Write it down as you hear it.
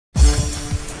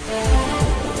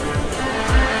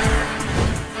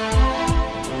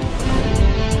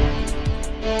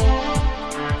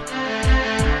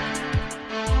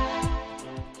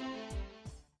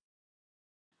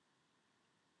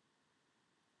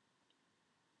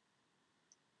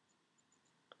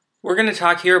We're going to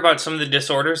talk here about some of the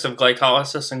disorders of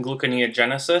glycolysis and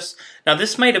gluconeogenesis. Now,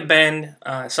 this might have been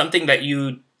something that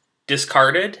you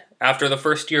discarded after the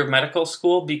first year of medical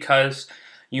school because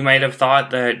you might have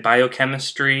thought that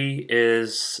biochemistry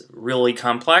is really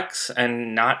complex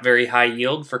and not very high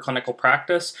yield for clinical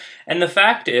practice. And the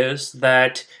fact is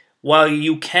that while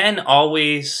you can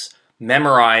always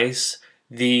memorize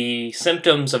the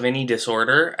symptoms of any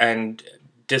disorder and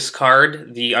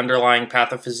discard the underlying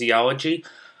pathophysiology,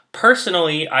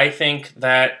 personally, I think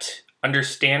that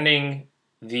understanding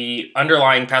the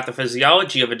underlying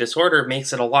pathophysiology of a disorder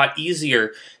makes it a lot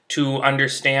easier to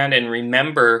understand and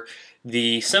remember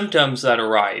the symptoms that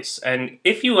arise. And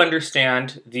if you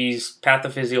understand these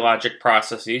pathophysiologic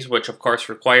processes, which of course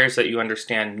requires that you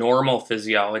understand normal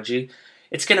physiology,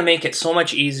 it's going to make it so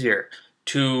much easier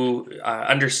to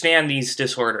understand these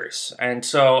disorders. And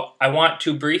so I want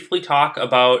to briefly talk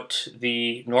about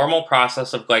the normal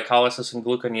process of glycolysis and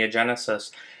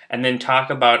gluconeogenesis, and then talk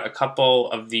about a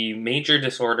couple of the major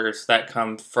disorders that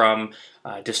come from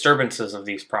disturbances of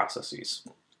these processes.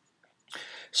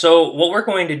 So what we're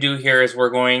going to do here is we're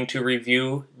going to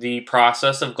review the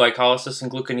process of glycolysis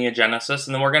and gluconeogenesis,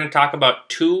 and then we're going to talk about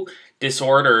two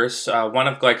disorders, one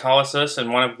of glycolysis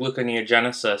and one of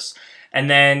gluconeogenesis. And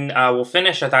then we'll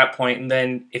finish at that point, and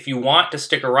then if you want to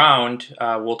stick around,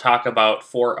 we'll talk about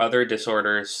four other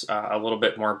disorders a little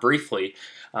bit more briefly.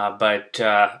 But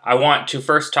I want to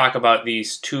first talk about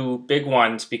these two big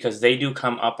ones because they do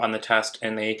come up on the test,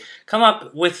 and they come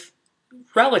up with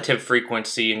relative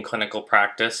frequency in clinical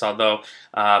practice, although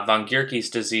von Gierke's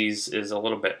disease is a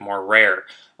little bit more rare.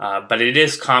 But it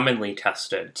is commonly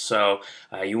tested, so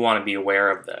you want to be aware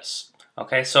of this.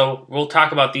 Okay, so we'll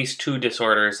talk about these two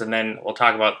disorders, and then we'll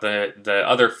talk about the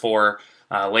other four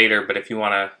later. But if you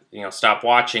want to, stop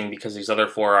watching because these other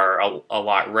four are a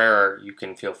lot rarer, you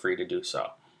can feel free to do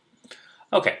so.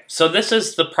 Okay, so this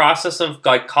is the process of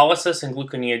glycolysis and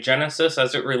gluconeogenesis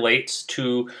as it relates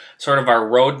to sort of our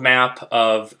roadmap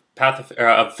of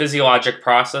physiologic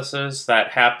processes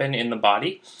that happen in the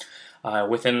body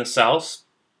within the cells.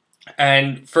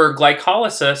 And for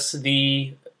glycolysis,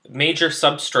 the major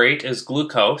substrate is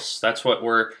glucose. That's what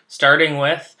we're starting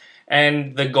with,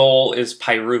 and the goal is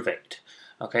pyruvate.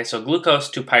 Okay, so glucose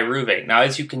to pyruvate. Now,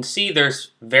 as you can see,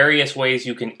 there's various ways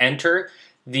you can enter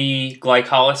the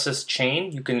glycolysis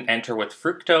chain. You can enter with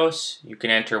fructose, you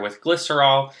can enter with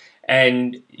glycerol,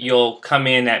 and you'll come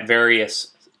in at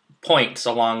various points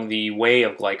along the way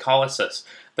of glycolysis.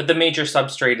 But the major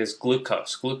substrate is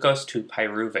glucose to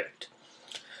pyruvate.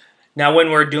 Now,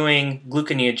 when we're doing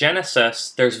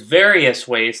gluconeogenesis, there's various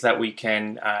ways that we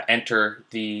can enter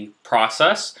the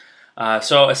process.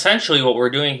 So essentially what we're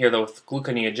doing here, though, with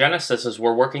gluconeogenesis is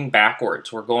we're working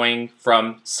backwards. We're going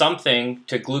from something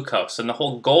to glucose. And the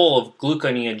whole goal of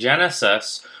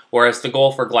gluconeogenesis, whereas the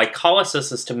goal for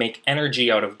glycolysis is to make energy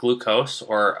out of glucose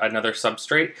or another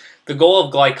substrate, the goal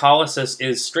of glycolysis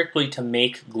is strictly to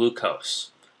make glucose.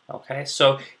 Okay,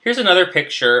 so here's another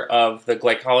picture of the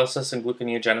glycolysis and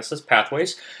gluconeogenesis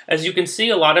pathways. As you can see,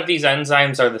 a lot of these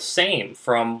enzymes are the same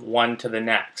from one to the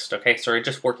next. Okay, so we're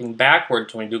just working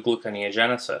backwards when we do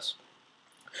gluconeogenesis.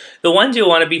 The ones you'll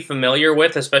want to be familiar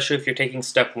with, especially if you're taking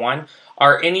step one,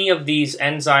 are any of these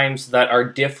enzymes that are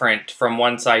different from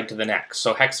one side to the next.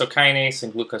 So hexokinase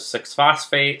and glucose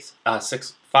 6-phosphatase,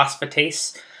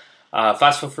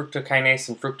 phosphofructokinase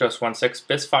and fructose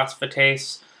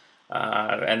 1,6-bisphosphatase.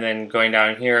 And then going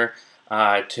down here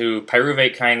to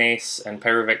pyruvate kinase and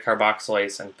pyruvate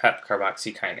carboxylase and PEP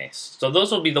carboxykinase. So those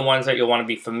will be the ones that you'll want to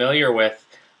be familiar with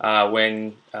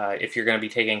if you're going to be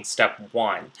taking step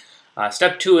one.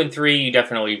 Step 2 and 3, you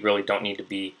definitely really don't need to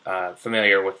be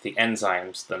familiar with the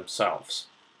enzymes themselves.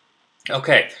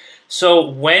 Okay, so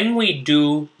when we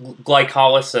do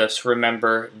glycolysis,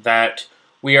 remember that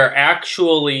we are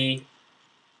actually,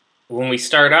 when we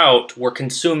start out, we're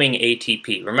consuming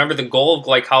ATP. Remember, the goal of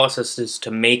glycolysis is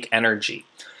to make energy.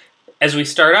 As we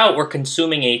start out, we're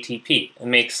consuming ATP. It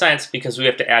makes sense because we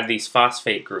have to add these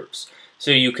phosphate groups.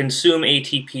 So you consume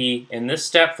ATP in this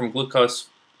step from glucose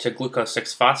to glucose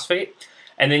 6-phosphate,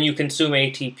 and then you consume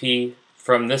ATP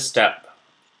from this step,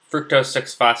 fructose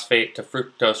 6-phosphate to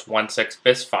fructose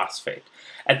 1,6-bisphosphate.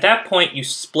 At that point, you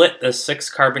split the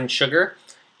 6-carbon sugar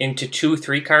into two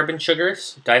 3-carbon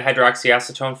sugars,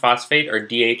 dihydroxyacetone phosphate, or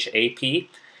DHAP,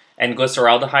 and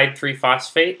glyceraldehyde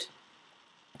 3-phosphate.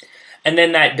 And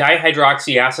then that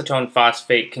dihydroxyacetone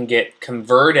phosphate can get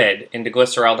converted into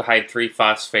glyceraldehyde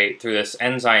 3-phosphate through this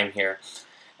enzyme here.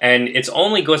 And it's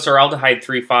only glyceraldehyde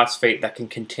 3-phosphate that can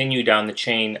continue down the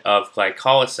chain of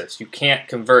glycolysis. You can't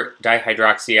convert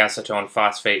dihydroxyacetone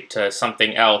phosphate to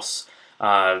something else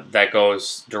that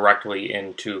goes directly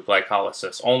into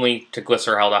glycolysis, only to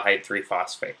glyceraldehyde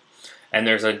 3-phosphate. And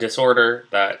there's a disorder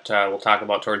that we'll talk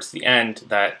about towards the end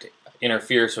that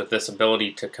interferes with this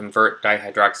ability to convert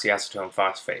dihydroxyacetone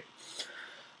phosphate.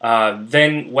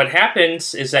 Then what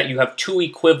happens is that you have two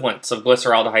equivalents of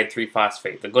glyceraldehyde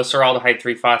 3-phosphate. The glyceraldehyde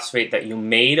 3-phosphate that you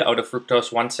made out of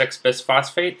fructose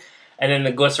 1,6-bisphosphate, and then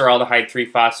the glyceraldehyde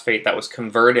 3-phosphate that was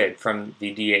converted from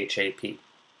the DHAP.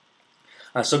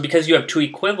 So because you have two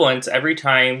equivalents, every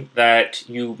time that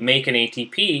you make an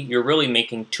ATP, you're really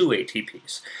making two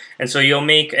ATPs. And so you'll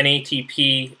make an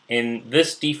ATP in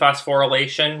this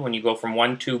dephosphorylation when you go from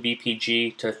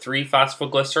 1,2-BPG to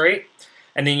 3-phosphoglycerate.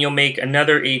 And then you'll make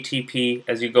another ATP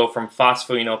as you go from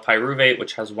phosphoenolpyruvate,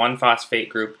 which has one phosphate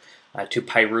group, to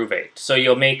pyruvate. So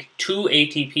you'll make two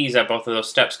ATPs at both of those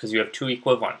steps because you have two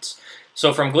equivalents.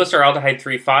 So from glyceraldehyde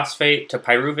 3-phosphate to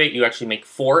pyruvate, you actually make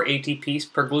 4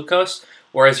 ATPs per glucose,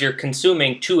 whereas you're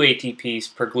consuming 2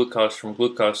 ATPs per glucose from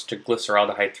glucose to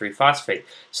glyceraldehyde 3-phosphate.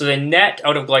 So the net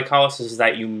out of glycolysis is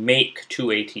that you make 2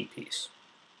 ATPs.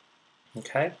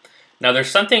 Okay? Now there's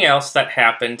something else that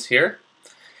happens here,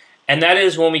 and that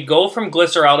is when we go from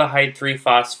glyceraldehyde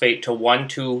 3-phosphate to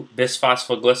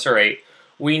 1,2-bisphosphoglycerate,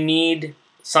 we need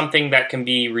something that can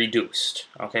be reduced,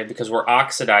 okay, because we're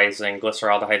oxidizing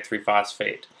glyceraldehyde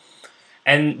 3-phosphate.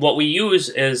 And what we use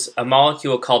is a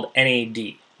molecule called NAD.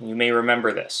 You may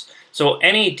remember this. So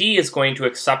NAD is going to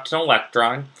accept an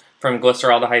electron from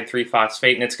glyceraldehyde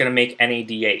 3-phosphate, and it's going to make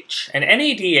NADH. And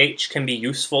NADH can be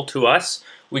useful to us.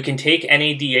 We can take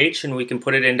NADH and we can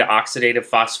put it into oxidative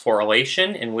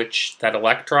phosphorylation, in which that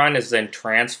electron is then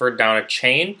transferred down a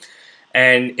chain,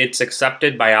 and it's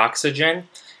accepted by oxygen.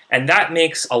 And that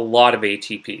makes a lot of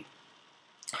ATP.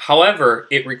 However,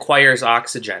 it requires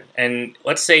oxygen. And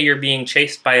let's say you're being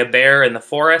chased by a bear in the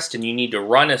forest and you need to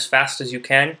run as fast as you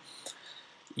can.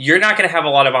 You're not going to have a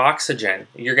lot of oxygen.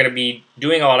 You're going to be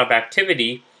doing a lot of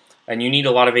activity and you need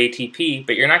a lot of ATP,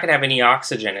 but you're not going to have any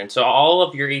oxygen. And so all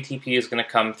of your ATP is going to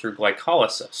come through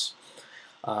glycolysis.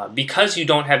 Because you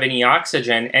don't have any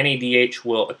oxygen, NADH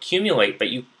will accumulate, but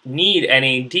you need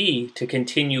NAD to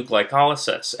continue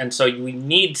glycolysis. And so you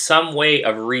need some way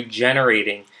of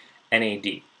regenerating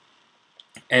NAD.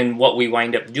 And what we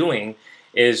wind up doing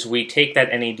is we take that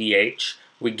NADH,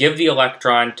 we give the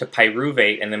electron to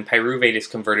pyruvate, and then pyruvate is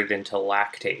converted into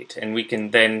lactate. And we can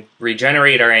then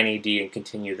regenerate our NAD and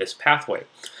continue this pathway.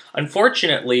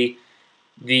 Unfortunately,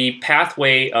 the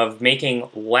pathway of making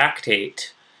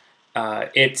lactate,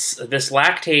 this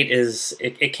lactate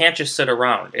it can't just sit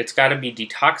around. It's got to be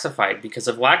detoxified, because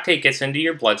if lactate gets into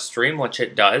your bloodstream, which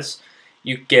it does,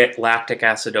 you get lactic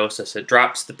acidosis. It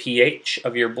drops the pH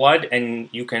of your blood and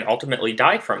you can ultimately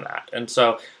die from that. And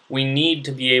so we need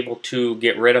to be able to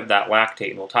get rid of that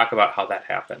lactate, and we'll talk about how that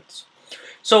happens.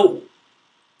 So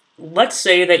let's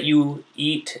say that you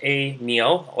eat a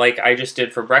meal like I just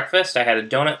did for breakfast. I had a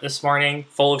donut this morning,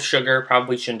 full of sugar,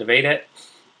 probably shouldn't have ate it.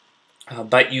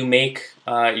 But you make,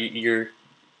 you're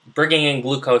bringing in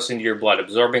glucose into your blood,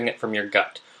 absorbing it from your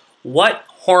gut. What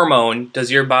hormone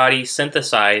does your body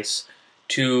synthesize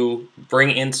to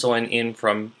bring insulin in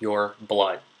from your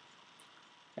blood?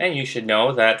 And you should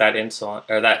know that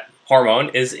that hormone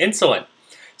is insulin.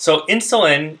 So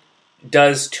insulin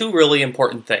does two really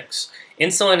important things.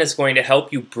 Insulin is going to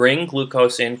help you bring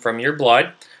glucose in from your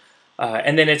blood,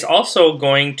 and then it's also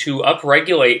going to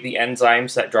upregulate the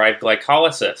enzymes that drive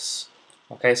glycolysis.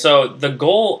 Okay, so the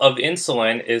goal of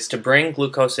insulin is to bring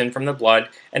glucose in from the blood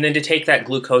and then to take that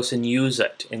glucose and use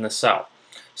it in the cell.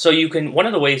 So one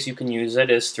of the ways you can use it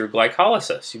is through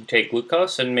glycolysis. You take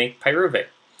glucose and make pyruvate.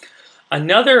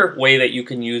 Another way that you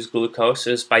can use glucose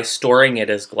is by storing it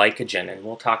as glycogen, and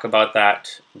we'll talk about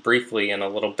that briefly in a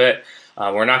little bit.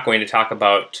 We're not going to talk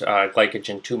about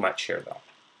glycogen too much here,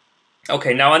 though.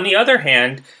 Okay, now on the other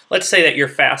hand, let's say that you're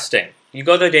fasting. You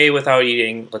go the day without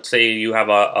eating. Let's say you have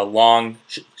a long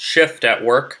shift at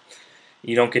work.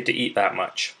 You don't get to eat that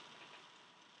much.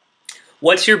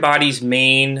 What's your body's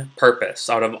main purpose?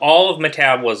 Out of all of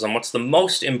metabolism, what's the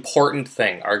most important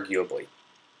thing, arguably?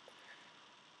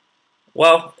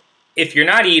 Well, if you're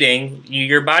not eating,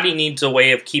 your body needs a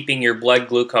way of keeping your blood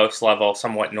glucose level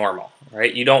somewhat normal,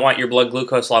 right? You don't want your blood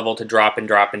glucose level to drop and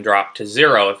drop and drop to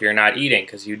zero if you're not eating,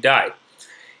 because you die.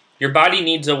 Your body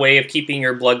needs a way of keeping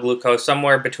your blood glucose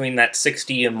somewhere between that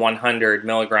 60 and 100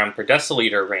 milligram per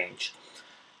deciliter range.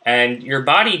 And your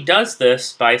body does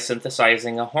this by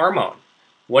synthesizing a hormone.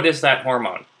 What is that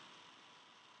hormone?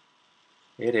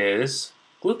 It is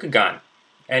glucagon.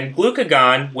 And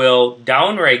glucagon will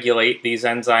downregulate these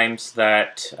enzymes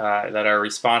that are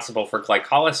responsible for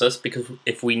glycolysis, because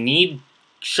if we need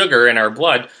sugar in our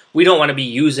blood, we don't want to be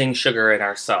using sugar in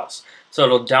our cells. So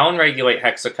it'll downregulate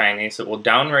hexokinase, it will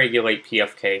downregulate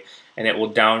PFK, and it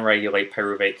will downregulate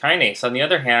pyruvate kinase. On the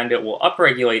other hand, it will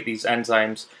upregulate these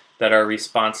enzymes that are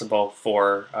responsible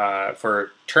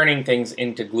for turning things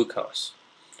into glucose.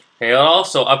 Okay, it'll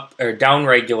also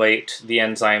downregulate the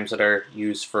enzymes that are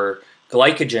used for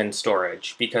glycogen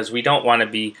storage, because we don't want to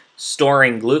be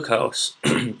storing glucose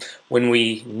when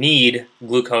we need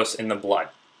glucose in the blood.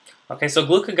 Okay, so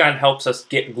glucagon helps us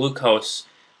get glucose,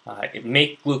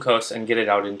 make glucose and get it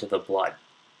out into the blood.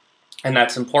 And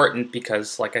that's important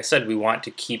because, like I said, we want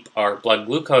to keep our blood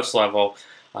glucose level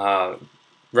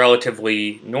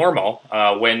relatively normal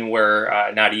when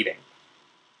we're not eating.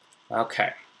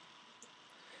 Okay.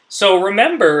 So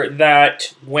remember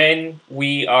that when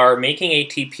we are making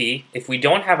ATP, if we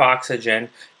don't have oxygen,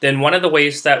 then one of the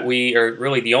ways that or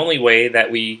really the only way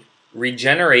that we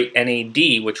regenerate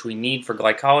NAD, which we need for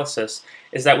glycolysis,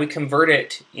 is that we convert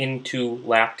it into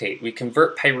lactate. We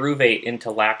convert pyruvate into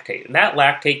lactate. And that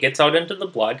lactate gets out into the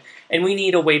blood, and we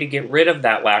need a way to get rid of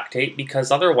that lactate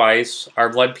because otherwise our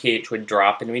blood pH would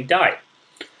drop and we'd die.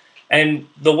 And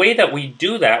the way that we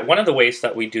do that, one of the ways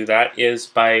that we do that is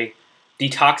by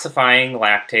detoxifying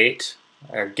lactate,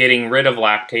 or getting rid of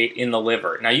lactate in the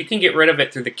liver. Now you can get rid of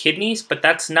it through the kidneys, but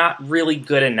that's not really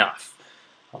good enough.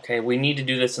 Okay, we need to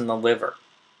do this in the liver.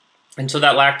 And so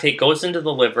that lactate goes into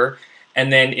the liver,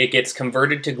 and then it gets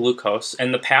converted to glucose,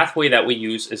 and the pathway that we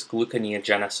use is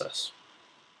gluconeogenesis.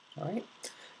 All right.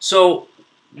 So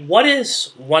what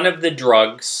is one of the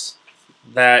drugs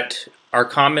that are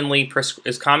commonly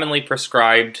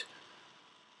prescribed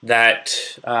that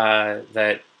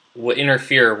will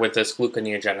interfere with this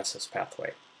gluconeogenesis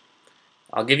pathway?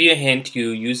 I'll give you a hint.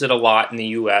 You use it a lot in the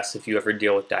US if you ever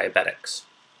deal with diabetics.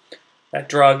 That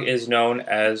drug is known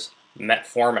as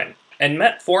metformin. And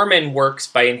metformin works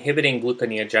by inhibiting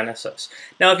gluconeogenesis.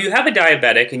 Now, if you have a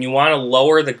diabetic and you want to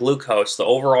lower the glucose, the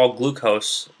overall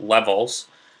glucose levels,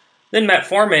 then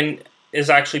metformin is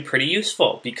actually pretty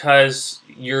useful because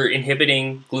you're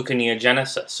inhibiting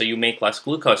gluconeogenesis, so you make less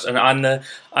glucose. And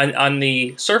on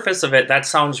the surface of it, that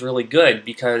sounds really good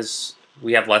because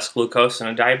we have less glucose in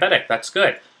a diabetic. That's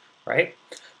good, right?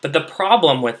 But the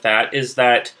problem with that is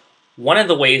that one of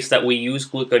the ways that we use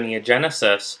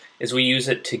gluconeogenesis is we use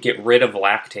it to get rid of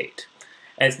lactate.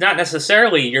 And it's not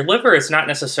necessarily, your liver is not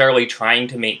necessarily trying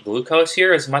to make glucose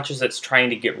here as much as it's trying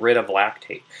to get rid of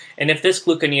lactate. And if this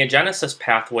gluconeogenesis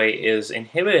pathway is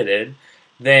inhibited,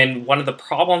 then one of the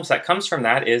problems that comes from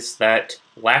that is that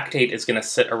lactate is going to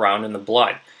sit around in the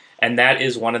blood. And that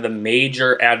is one of the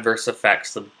major adverse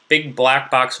effects. The big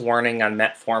black box warning on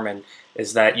metformin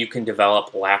is that you can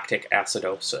develop lactic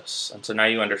acidosis. And so now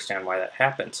you understand why that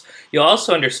happens. You'll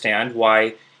also understand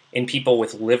why in people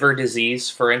with liver disease,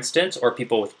 for instance, or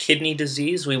people with kidney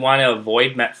disease, we want to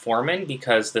avoid metformin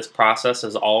because this process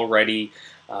is already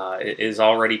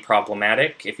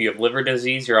problematic. If you have liver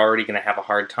disease, you're already going to have a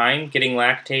hard time getting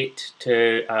lactate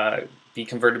to be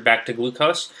converted back to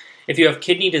glucose. If you have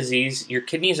kidney disease, your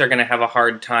kidneys are going to have a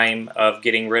hard time of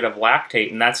getting rid of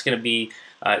lactate, and that's going to be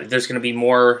there's going to be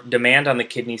more demand on the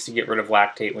kidneys to get rid of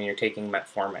lactate when you're taking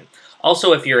metformin.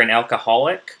 Also, if you're an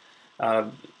alcoholic,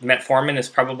 metformin is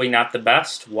probably not the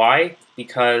best. Why?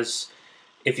 Because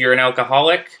if you're an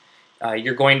alcoholic,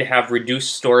 you're going to have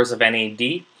reduced stores of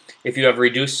NAD. If you have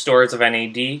reduced stores of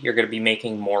NAD, you're going to be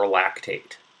making more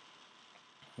lactate.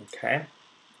 Okay.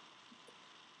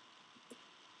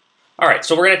 All right,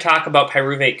 so we're going to talk about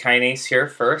pyruvate kinase here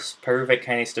first, pyruvate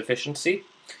kinase deficiency.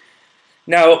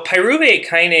 Now, pyruvate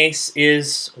kinase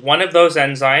is one of those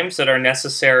enzymes that are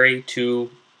necessary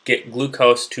to get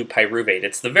glucose to pyruvate.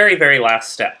 It's the very, very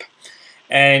last step.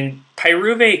 And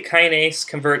pyruvate kinase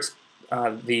converts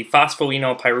the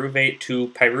phosphoenolpyruvate to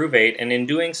pyruvate, and in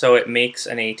doing so, it makes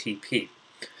an ATP.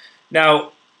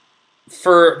 Now,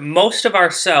 for most of our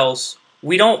cells,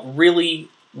 we don't really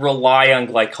rely on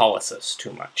glycolysis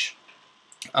too much.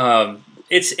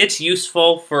 It's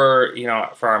useful for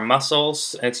our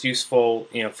muscles. It's useful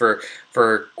for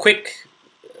a quick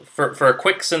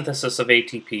synthesis of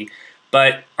ATP.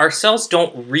 But our cells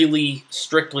don't really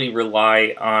strictly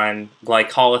rely on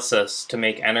glycolysis to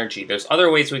make energy. There's other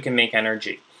ways we can make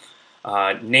energy,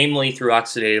 namely through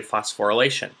oxidative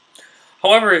phosphorylation.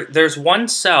 However, there's one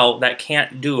cell that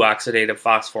can't do oxidative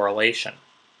phosphorylation.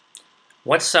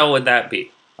 What cell would that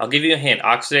be? I'll give you a hint.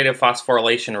 Oxidative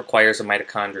phosphorylation requires a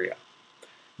mitochondria.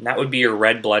 And that would be your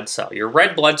red blood cell. Your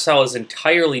red blood cell is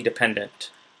entirely dependent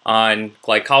on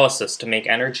glycolysis to make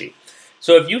energy.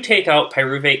 So if you take out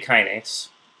pyruvate kinase,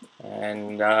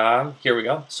 and here we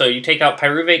go. So you take out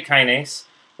pyruvate kinase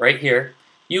right here,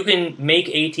 you can make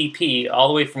ATP all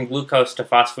the way from glucose to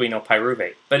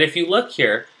phosphoenolpyruvate. But if you look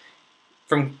here,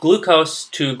 from glucose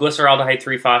to glyceraldehyde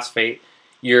 3-phosphate,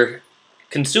 you're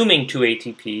consuming 2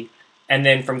 ATP, and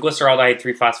then from glyceraldehyde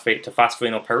 3-phosphate to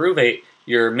phosphoenolpyruvate,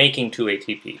 you're making 2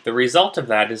 ATP. The result of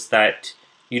that is that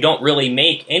you don't really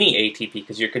make any ATP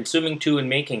because you're consuming 2 and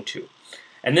making 2.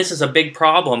 And this is a big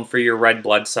problem for your red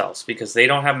blood cells because they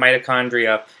don't have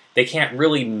mitochondria. They can't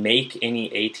really make any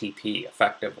ATP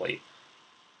effectively.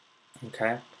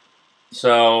 Okay?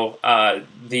 So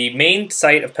the main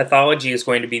site of pathology is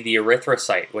going to be the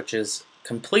erythrocyte, which is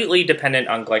completely dependent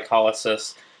on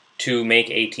glycolysis to make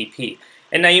ATP.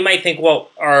 And now you might think, well,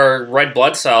 our red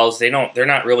blood cells, they're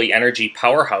not really energy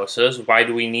powerhouses. Why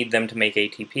do we need them to make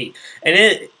ATP?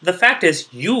 And the fact is,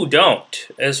 you don't.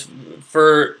 As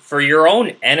for your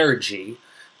own energy,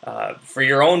 for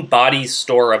your own body's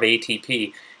store of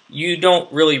ATP, you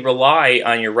don't really rely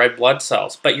on your red blood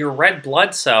cells. But your red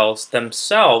blood cells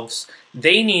themselves,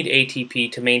 they need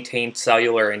ATP to maintain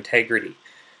cellular integrity.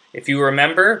 If you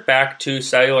remember back to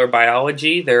cellular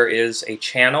biology, there is a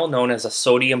channel known as a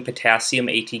sodium-potassium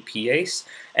ATPase,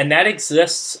 and that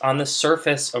exists on the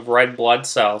surface of red blood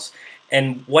cells.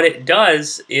 And what it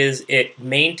does is it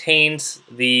maintains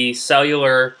the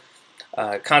cellular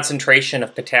concentration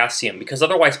of potassium, because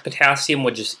otherwise potassium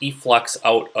would just efflux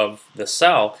out of the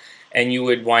cell, and you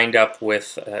would wind up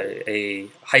with a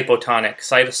hypotonic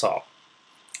cytosol.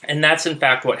 And that's in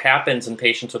fact what happens in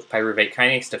patients with pyruvate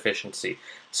kinase deficiency.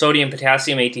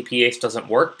 Sodium-potassium ATPase doesn't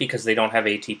work because they don't have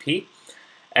ATP,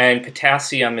 and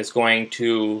potassium is going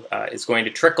to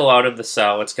trickle out of the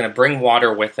cell. It's going to bring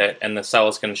water with it, and the cell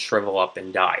is going to shrivel up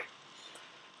and die.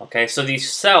 Okay, so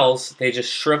these cells, they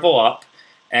just shrivel up,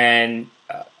 and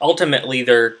ultimately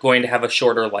they're going to have a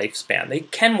shorter lifespan. They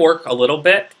can work a little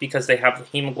bit because they have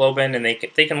hemoglobin, and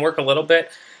they can work a little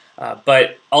bit,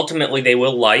 but ultimately they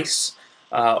will lyse,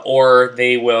 or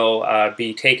they will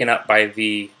be taken up by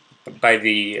the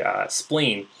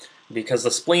spleen, because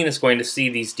the spleen is going to see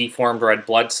these deformed red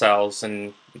blood cells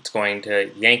and it's going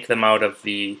to yank them out of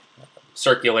the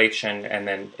circulation, and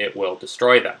then it will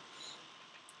destroy them.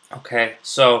 Okay,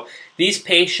 so these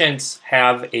patients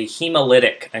have a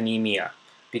hemolytic anemia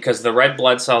because the red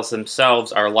blood cells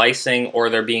themselves are lysing or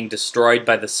they're being destroyed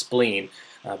by the spleen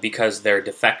because they're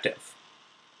defective.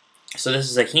 So this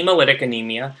is a hemolytic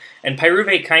anemia, and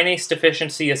pyruvate kinase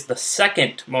deficiency is the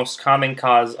second most common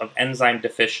cause of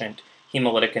enzyme-deficient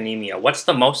hemolytic anemia. What's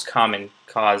the most common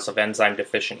cause of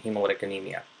enzyme-deficient hemolytic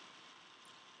anemia?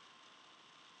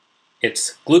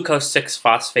 It's glucose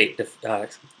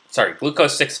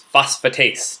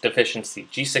 6-phosphatase deficiency,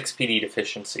 G6PD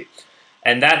deficiency.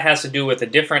 And that has to do with a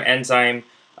different enzyme,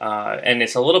 and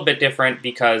it's a little bit different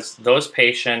because those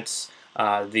patients,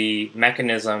 the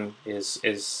mechanism is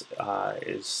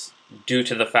due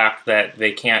to the fact that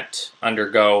they can't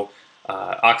undergo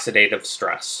oxidative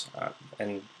stress,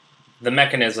 and the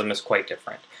mechanism is quite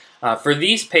different. For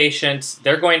these patients,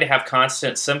 they're going to have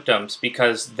constant symptoms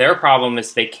because their problem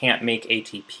is they can't make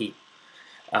ATP.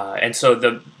 And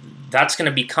so that's going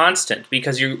to be constant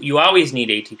because you always need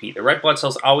ATP. The red blood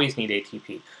cells always need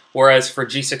ATP. Whereas for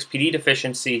G6PD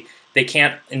deficiency, they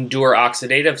can't endure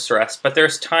oxidative stress, but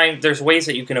there's ways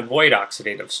that you can avoid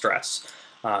oxidative stress.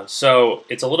 So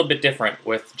it's a little bit different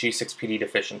with G6PD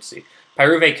deficiency.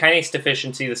 Pyruvate kinase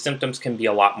deficiency, the symptoms can be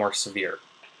a lot more severe.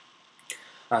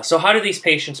 So how do these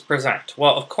patients present?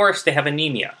 Well, of course, they have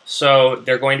anemia. So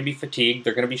they're going to be fatigued,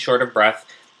 they're going to be short of breath.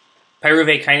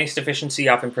 Pyruvate kinase deficiency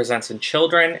often presents in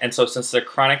children, and so since they're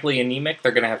chronically anemic,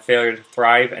 they're going to have failure to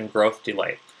thrive and growth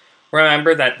delay.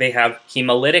 Remember that they have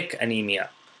hemolytic anemia.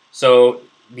 So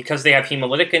because they have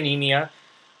hemolytic anemia,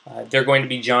 they're going to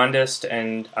be jaundiced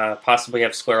and possibly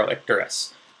have scleral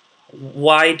icterus.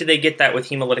 Why do they get that with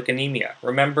hemolytic anemia?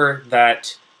 Remember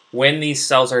that when these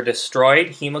cells are destroyed,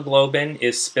 hemoglobin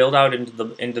is spilled out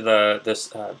into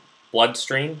the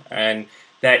bloodstream, and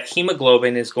that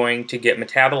hemoglobin is going to get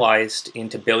metabolized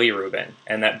into bilirubin,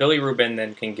 and that bilirubin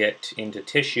then can get into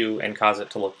tissue and cause it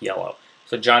to look yellow.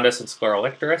 So jaundice and scleral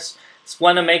icterus.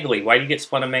 Splenomegaly. Why do you get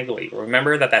splenomegaly?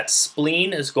 Remember that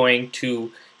spleen is going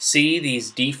to see these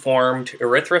deformed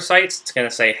erythrocytes. It's going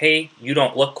to say, hey, you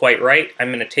don't look quite right. I'm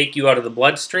going to take you out of the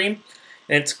bloodstream.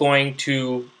 And it's going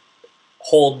to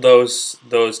hold those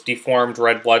deformed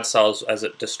red blood cells as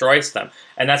it destroys them.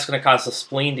 And that's going to cause the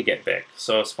spleen to get big.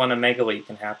 So splenomegaly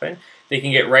can happen. They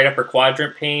can get right upper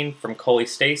quadrant pain from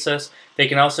cholestasis. They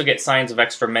can also get signs of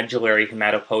extramedullary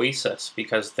hematopoiesis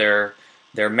because their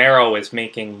marrow is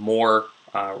making more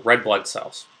red blood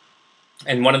cells.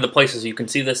 And one of the places you can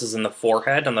see this is in the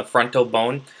forehead, on the frontal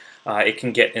bone. It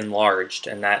can get enlarged,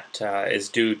 and that is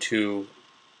due to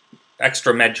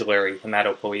extramedullary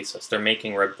hematopoiesis. They're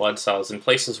making red blood cells in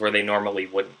places where they normally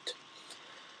wouldn't.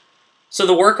 So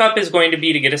the workup is going to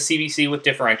be to get a CBC with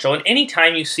differential, and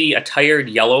anytime you see a tired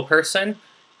yellow person,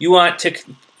 you want to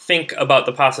think about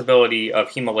the possibility of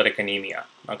hemolytic anemia.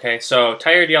 Okay, so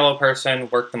tired yellow person,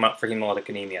 work them up for hemolytic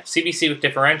anemia. CBC with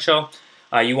differential,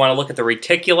 you want to look at the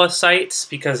reticulocytes,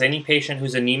 because any patient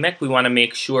who's anemic, we want to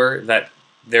make sure that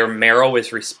their marrow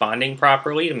is responding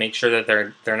properly to make sure that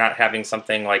they're not having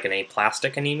something like an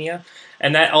aplastic anemia.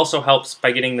 And that also helps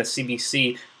by getting the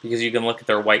CBC, because you can look at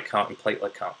their white count and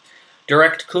platelet count.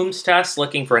 Direct Coombs test,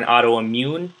 looking for an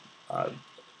autoimmune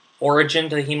origin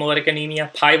to the hemolytic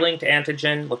anemia. Pi-linked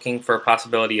antigen, looking for a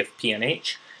possibility of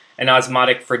PNH. And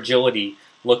osmotic fragility,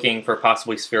 looking for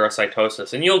possibly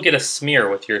spherocytosis. And you'll get a smear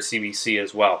with your CBC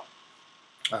as well.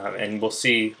 And we'll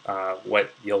see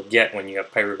what you'll get when you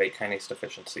have pyruvate kinase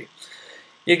deficiency.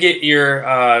 You get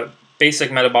your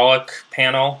basic metabolic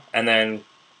panel, and then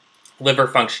liver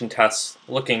function tests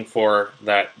looking for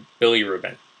that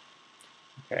bilirubin.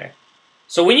 Okay.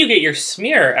 So when you get your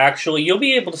smear, actually, you'll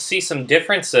be able to see some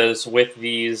differences with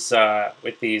these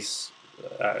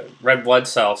red blood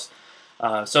cells.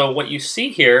 So what you see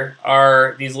here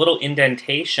are these little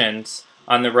indentations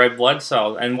on the red blood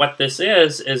cell, and what this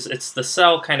is it's the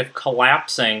cell kind of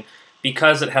collapsing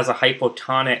because it has a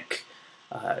hypotonic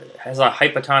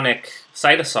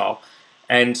cytosol.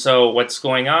 And so what's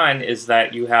going on is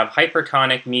that you have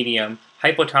hypertonic medium,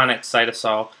 hypotonic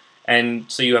cytosol,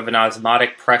 and so you have an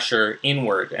osmotic pressure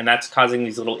inward, and that's causing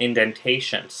these little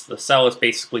indentations. The cell is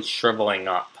basically shriveling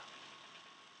up.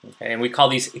 Okay, and we call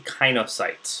these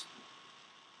echinocytes.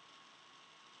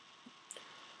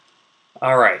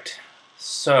 All right.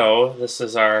 So this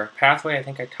is our pathway. I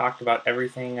think I talked about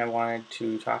everything I wanted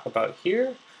to talk about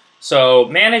here. So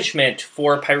management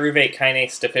for pyruvate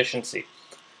kinase deficiency.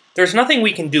 There's nothing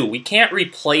we can do. We can't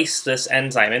replace this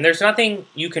enzyme, and there's nothing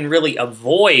you can really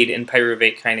avoid in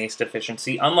pyruvate kinase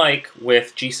deficiency. Unlike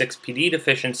with G6PD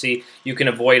deficiency, you can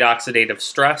avoid oxidative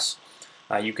stress.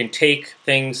 You can take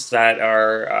things that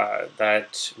are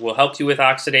that will help you with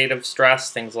oxidative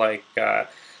stress, things like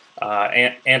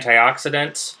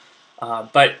antioxidants.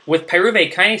 But with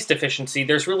pyruvate kinase deficiency,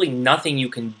 there's really nothing you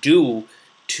can do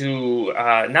to,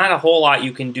 not a whole lot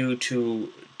you can do to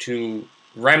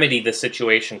remedy the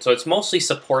situation. So it's mostly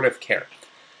supportive care.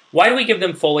 Why do we give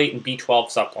them folate and B12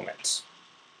 supplements?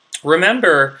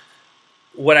 Remember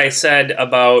what I said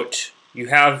about you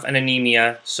have an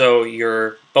anemia, so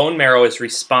your bone marrow is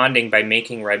responding by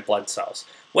making red blood cells.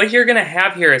 What you're going to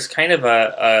have here is kind of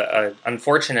a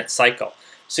unfortunate cycle.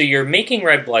 So you're making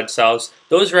red blood cells.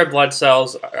 Those red blood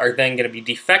cells are then going to be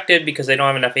defected because they don't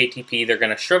have enough ATP. They're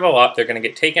going to shrivel up. They're going to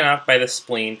get taken off by the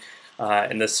spleen,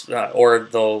 or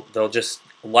they'll just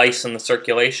lyse in the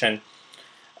circulation.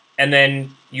 And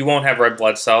then you won't have red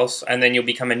blood cells, and then you'll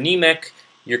become anemic.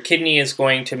 Your kidney is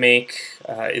going to make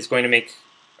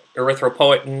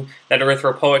erythropoietin. That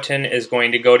erythropoietin is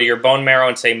going to go to your bone marrow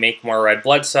and say, make more red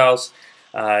blood cells.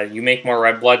 You make more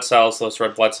red blood cells. Those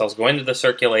red blood cells go into the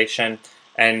circulation,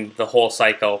 and the whole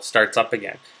cycle starts up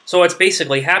again. So what's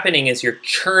basically happening is you're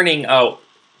churning out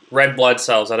red blood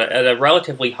cells at a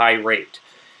relatively high rate.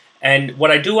 And what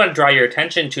I do want to draw your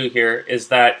attention to here is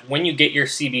that when you get your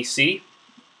CBC,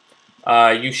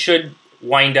 you should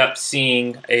wind up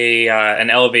seeing an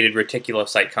elevated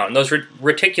reticulocyte count. And those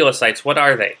reticulocytes, what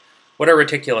are they? What are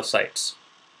reticulocytes?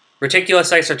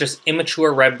 Reticulocytes are just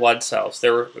immature red blood cells.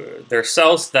 They're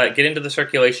cells that get into the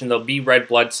circulation. They'll be red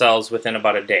blood cells within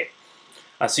about a day.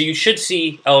 So you should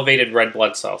see elevated red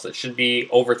blood cells. It should be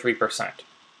over 3%.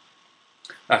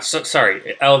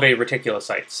 Elevated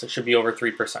reticulocytes. It should be over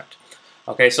 3%.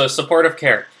 Okay, so supportive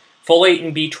care. Folate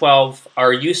and B12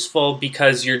 are useful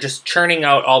because you're just churning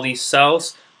out all these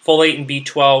cells. Folate and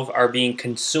B12 are being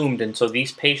consumed, and so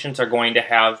these patients are going to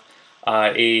have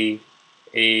a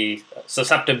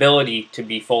susceptibility to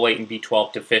be folate and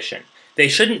B12 deficient. They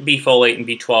shouldn't be folate and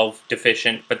B12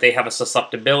 deficient, but they have a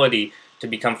susceptibility to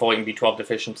become folate and B12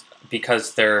 deficient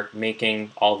because they're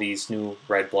making all these new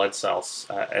red blood cells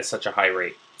at such a high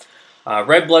rate.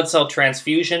 Red blood cell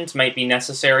transfusions might be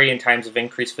necessary in times of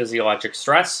increased physiologic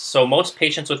stress. So most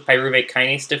patients with pyruvate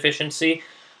kinase deficiency,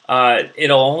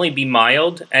 it'll only be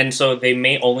mild, and so they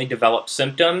may only develop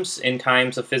symptoms in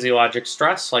times of physiologic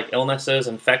stress, like illnesses,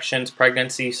 infections,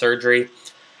 pregnancy, surgery.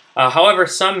 However,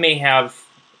 some may have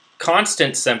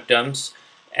constant symptoms,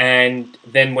 and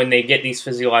then when they get these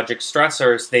physiologic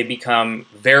stressors, they become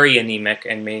very anemic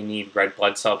and may need red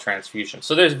blood cell transfusion.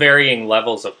 So there's varying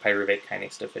levels of pyruvate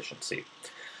kinase deficiency.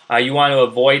 You want to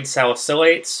avoid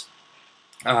salicylates.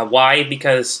 Why?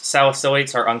 Because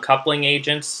salicylates are uncoupling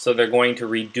agents, so they're going to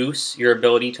reduce your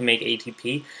ability to make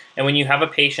ATP. And when you have a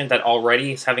patient that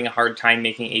already is having a hard time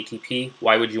making ATP,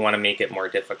 why would you want to make it more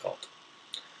difficult?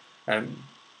 And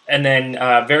then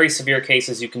very severe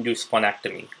cases, you can do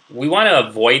splenectomy. We want to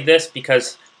avoid this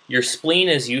because your spleen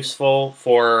is useful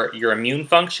for your immune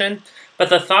function, but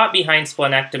the thought behind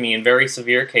splenectomy in very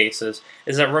severe cases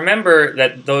is that remember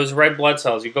that those red blood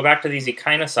cells, you go back to these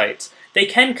echinocytes, they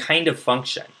can kind of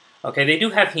function. Okay, they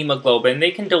do have hemoglobin,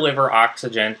 they can deliver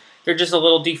oxygen, they're just a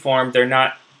little deformed, they're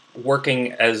not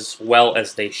working as well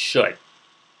as they should.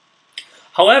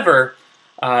 However,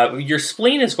 your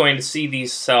spleen is going to see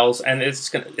these cells and it's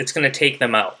going to take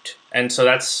them out. And so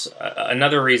that's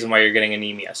another reason why you're getting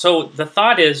anemia. So the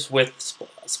thought is with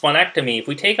splenectomy, if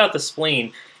we take out the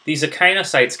spleen, these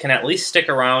echinocytes can at least stick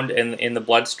around in the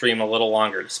bloodstream a little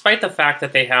longer. Despite the fact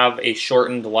that they have a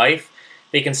shortened life,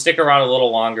 they can stick around a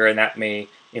little longer and that may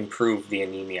improve the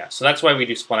anemia. So that's why we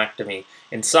do splenectomy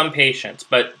in some patients.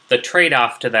 But the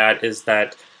trade-off to that is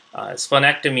that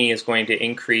splenectomy is going to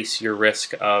increase your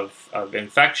risk of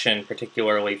infection,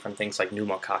 particularly from things like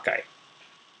pneumococci.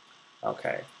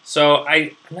 Okay, so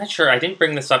I'm not sure, I didn't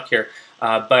bring this up here,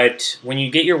 but when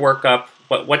you get your workup,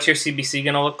 what's your CBC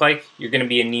going to look like? You're going to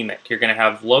be anemic. You're going to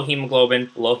have low hemoglobin,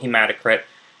 low hematocrit.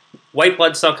 White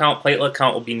blood cell count, platelet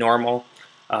count will be normal,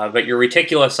 but your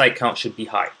reticulocyte count should be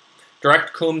high.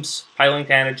 Direct Coombs, pyelinic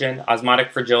antigen,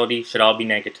 osmotic fragility should all be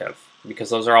negative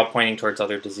because those are all pointing towards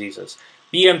other diseases.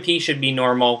 BMP should be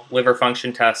normal. Liver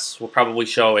function tests will probably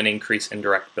show an increase in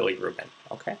direct bilirubin.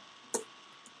 Okay.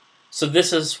 So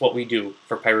this is what we do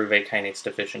for pyruvate kinase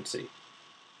deficiency.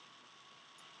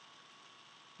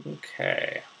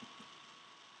 Okay.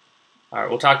 All right,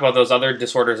 we'll talk about those other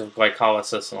disorders of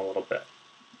glycolysis in a little bit.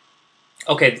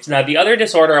 Okay, now the other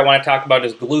disorder I want to talk about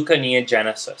is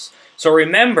gluconeogenesis. So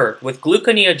remember, with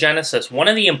gluconeogenesis, one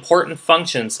of the important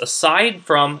functions, aside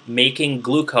from making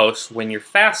glucose when you're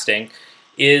fasting,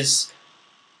 is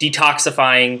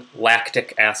detoxifying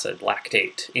lactic acid,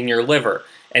 lactate, in your liver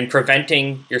and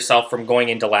preventing yourself from going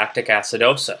into lactic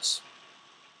acidosis.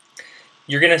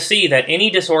 You're going to see that any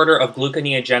disorder of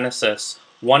gluconeogenesis,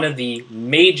 one of the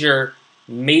major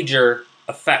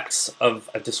effects of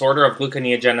a disorder of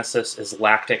gluconeogenesis is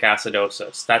lactic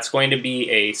acidosis. That's going to be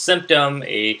a symptom,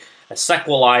 a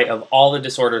sequelae of all the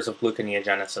disorders of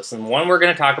gluconeogenesis. And the one we're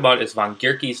going to talk about is von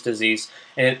Gierke's disease,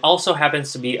 and it also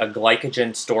happens to be a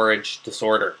glycogen storage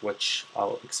disorder, which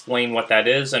I'll explain what that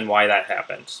is and why that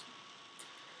happens.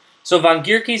 So von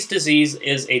Gierke's disease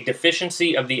is a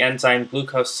deficiency of the enzyme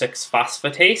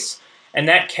glucose-6-phosphatase, and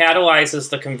that catalyzes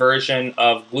the conversion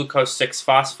of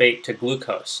glucose-6-phosphate to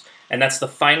glucose. And that's the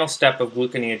final step of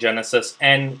gluconeogenesis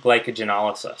and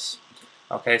glycogenolysis.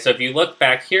 Okay, so if you look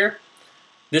back here,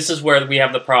 this is where we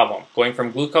have the problem, going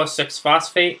from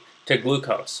glucose-6-phosphate to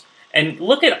glucose. And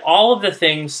look at all of the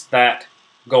things that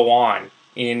go on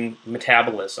in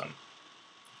metabolism.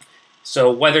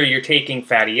 So whether you're taking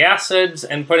fatty acids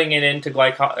and putting it into the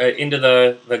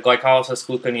glycolysis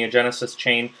gluconeogenesis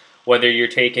chain, whether you're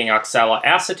taking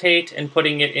oxaloacetate and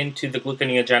putting it into the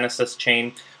gluconeogenesis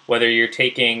chain, whether you're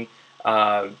taking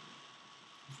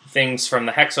things from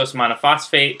the hexose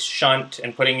monophosphate shunt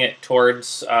and putting it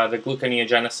towards the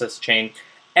gluconeogenesis chain,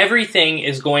 everything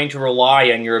is going to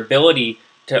rely on your ability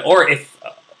to, or if,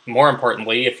 more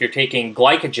importantly, if you're taking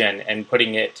glycogen and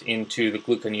putting it into the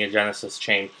gluconeogenesis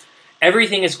chain,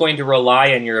 everything is going to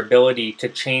rely on your ability to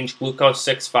change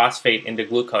glucose-6-phosphate into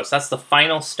glucose. That's the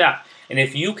final step. And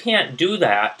if you can't do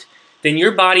that, then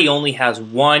your body only has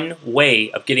one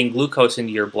way of getting glucose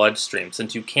into your bloodstream,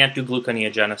 since you can't do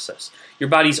gluconeogenesis. Your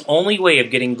body's only way of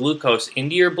getting glucose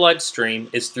into your bloodstream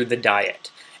is through the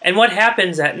diet. And what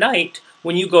happens at night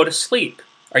when you go to sleep?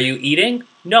 Are you eating?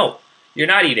 No, you're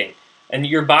not eating. And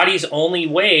your body's only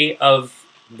way of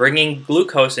bringing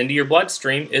glucose into your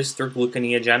bloodstream is through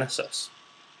gluconeogenesis.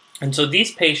 And so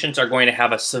these patients are going to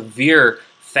have a severe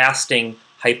fasting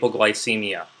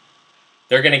hypoglycemia.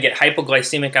 They're going to get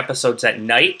hypoglycemic episodes at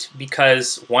night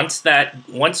because once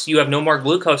you have no more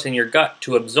glucose in your gut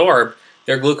to absorb,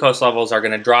 their glucose levels are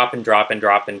going to drop and drop and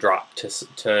drop and drop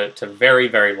to very,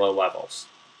 very low levels.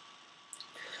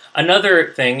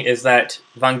 Another thing is that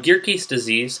von Gierke's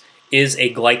disease is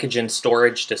a glycogen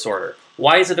storage disorder.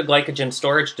 Why is it a glycogen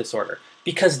storage disorder?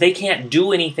 Because they can't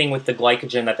do anything with the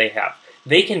glycogen that they have.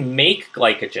 They can make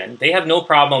glycogen. They have no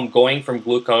problem going from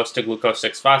glucose to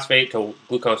glucose-6-phosphate to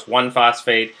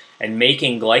glucose-1-phosphate and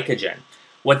making glycogen.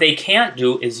 What they can't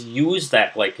do is use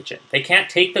that glycogen. They can't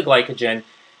take the glycogen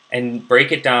and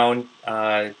break it down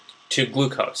to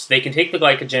glucose. They can take the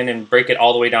glycogen and break it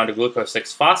all the way down to glucose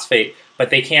 6-phosphate, but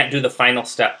they can't do the final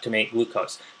step to make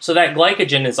glucose. So that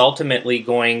glycogen is ultimately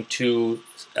going to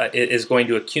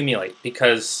accumulate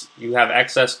because you have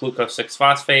excess glucose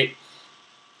 6-phosphate,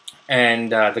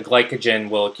 and the glycogen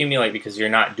will accumulate because you're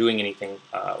not doing anything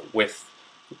with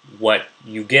what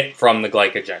you get from the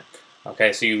glycogen.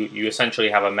 Okay, so you essentially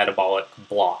have a metabolic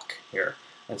block here,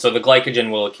 and so the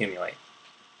glycogen will accumulate.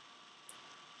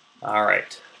 All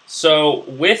right. So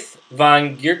with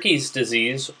von Gierke's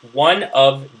disease, one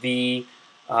of the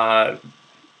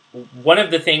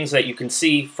things that you can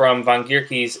see from von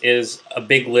Gierke's is a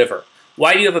big liver.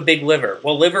 Why do you have a big liver?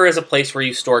 Well, liver is a place where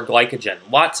you store glycogen,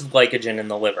 lots of glycogen in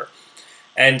the liver.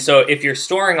 And so if you're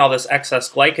storing all this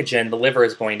excess glycogen, the liver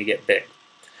is going to get big.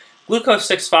 Glucose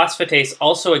 6-phosphatase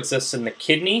also exists in the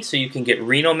kidney, so you can get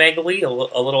renomegaly,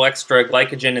 a little extra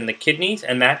glycogen in the kidneys,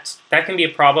 and that can be a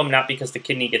problem not because the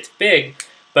kidney gets big,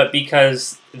 but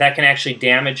because that can actually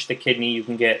damage the kidney. You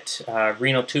can get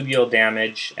renal tubule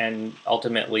damage, and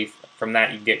ultimately from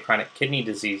that you get chronic kidney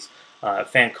disease,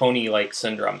 Fanconi-like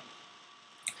syndrome.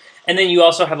 And then you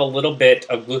also have a little bit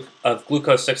of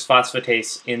glucose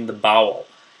 6-phosphatase in the bowel.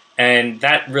 And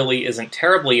that really isn't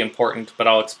terribly important, but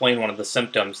I'll explain one of the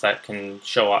symptoms that can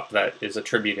show up that is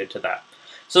attributed to that.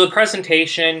 So the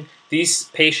presentation, these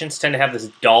patients tend to have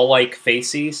this doll-like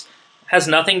faces. Has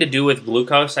nothing to do with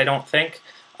glucose, I don't think.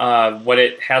 What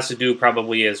it has to do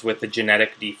probably is with the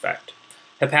genetic defect.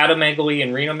 Hepatomegaly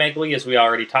and renomegaly, as we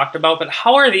already talked about, but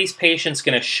how are these patients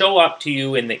going to show up to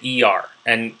you in the ER?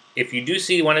 And if you do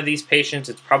see one of these patients,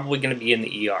 it's probably going to be in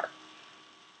the ER.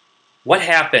 What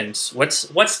happens?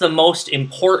 What's the most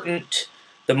important,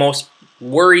 the most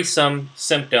worrisome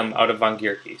symptom out of von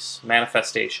Gierke's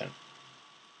manifestation?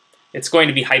 It's going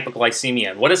to be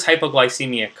hypoglycemia. And what does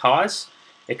hypoglycemia cause?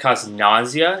 It causes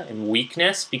nausea and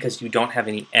weakness because you don't have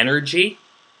any energy.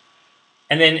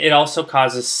 And then it also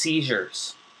causes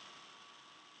seizures.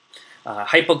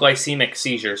 Hypoglycemic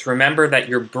seizures. Remember that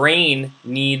your brain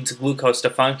needs glucose to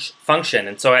function.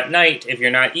 And so at night, if you're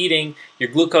not eating, your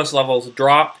glucose levels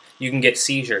drop, you can get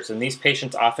seizures. And these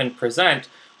patients often present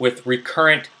with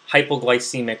recurrent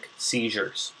hypoglycemic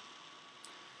seizures.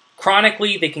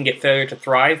 Chronically, they can get failure to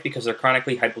thrive because they're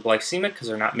chronically hypoglycemic because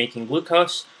they're not making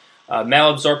glucose.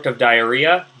 Malabsorptive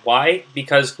diarrhea. Why?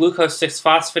 Because glucose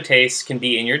 6-phosphatase can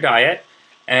be in your diet,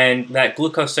 and that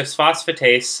glucose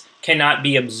 6-phosphatase cannot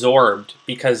be absorbed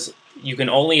because you can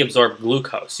only absorb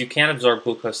glucose. You can't absorb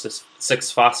glucose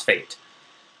 6-phosphate.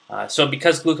 So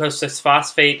because glucose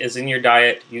 6-phosphate is in your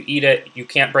diet, you eat it, you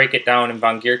can't break it down in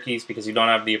von Gierke's because you don't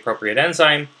have the appropriate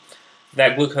enzyme.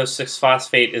 That glucose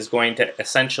 6-phosphate is going to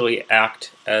essentially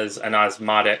act as an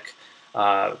osmotic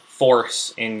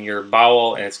force in your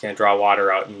bowel, and it's going to draw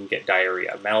water out and you can get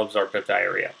diarrhea, malabsorptive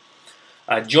diarrhea.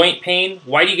 Joint pain.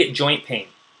 Why do you get joint pain?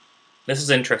 This is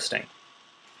interesting.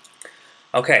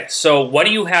 Okay, so what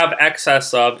do you have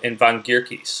excess of in von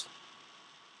Gierke's?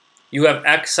 You have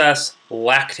excess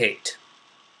lactate.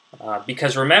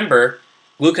 Because remember,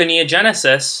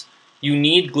 gluconeogenesis, you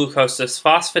need glucose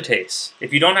 6-phosphatase.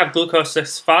 If you don't have glucose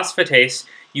 6-phosphatase,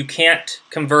 you can't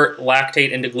convert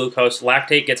lactate into glucose.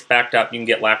 Lactate gets backed up, you can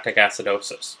get lactic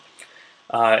acidosis.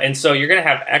 And so you're going to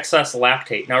have excess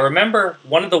lactate. Now remember,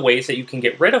 one of the ways that you can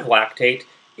get rid of lactate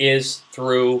is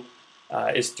through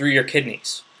your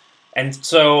kidneys. And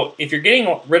so if you're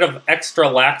getting rid of extra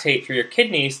lactate through your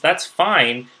kidneys, that's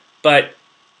fine, but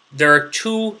there are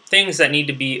two things that need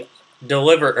to be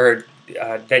delivered, or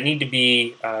that need to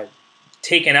be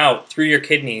taken out through your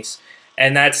kidneys,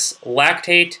 and that's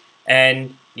lactate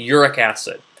and uric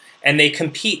acid. And they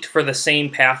compete for the same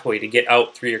pathway to get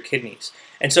out through your kidneys.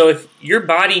 And so if your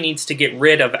body needs to get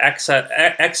rid of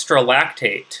extra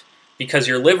lactate because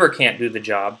your liver can't do the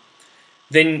job,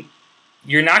 then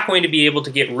you're not going to be able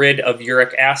to get rid of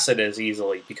uric acid as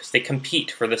easily because they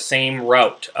compete for the same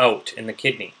route out in the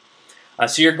kidney.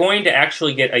 So you're going to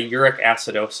actually get a uric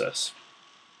acidosis.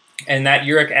 And that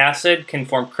uric acid can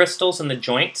form crystals in the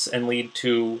joints and lead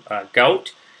to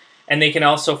gout. And they can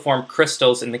also form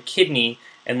crystals in the kidney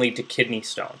and lead to kidney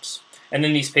stones. And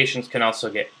then these patients can also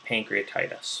get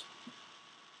pancreatitis.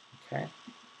 Okay.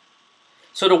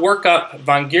 So to work up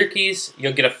von Gierke's,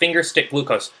 you'll get a finger stick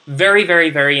glucose. Very, very,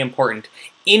 very important.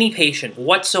 Any patient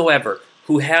whatsoever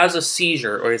who has a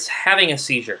seizure or is having a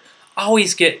seizure,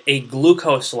 always get a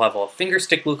glucose level, a finger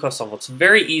stick glucose level. It's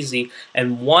very easy,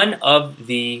 and one of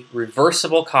the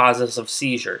reversible causes of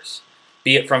seizures,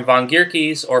 be it from von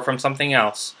Gierke's or from something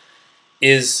else,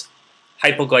 is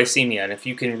hypoglycemia. And if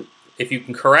you can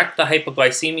correct the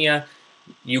hypoglycemia,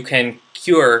 you can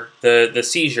cure the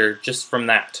seizure just from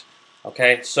that.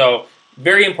 Okay, so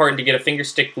very important to get a finger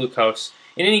stick glucose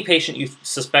in any patient you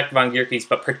suspect von Gierke's,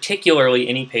 but particularly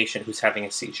any patient who's having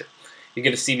a seizure. You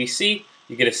get a CBC,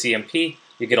 you get a CMP,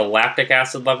 you get a lactic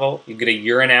acid level, you get a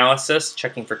urinalysis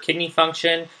checking for kidney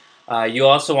function. You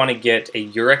also want to get a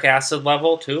uric acid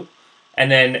level too, and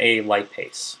then a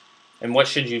lipase. And what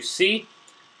should you see?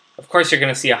 Of course, you're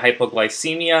going to see a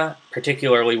hypoglycemia,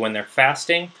 particularly when they're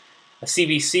fasting. A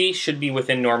CBC should be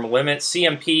within normal limits.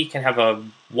 CMP can have a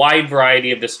wide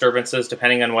variety of disturbances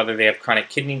depending on whether they have chronic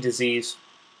kidney disease.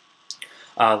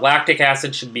 Lactic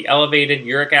acid should be elevated.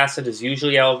 Uric acid is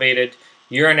usually elevated.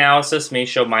 Urinalysis may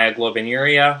show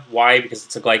myoglobinuria. Why? Because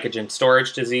it's a glycogen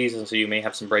storage disease, and so you may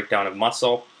have some breakdown of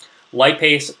muscle.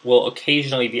 Lipase will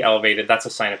occasionally be elevated. That's a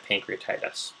sign of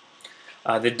pancreatitis.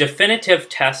 The definitive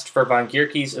test for von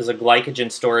Gierke's is a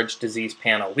glycogen storage disease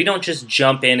panel. We don't just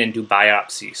jump in and do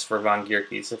biopsies for von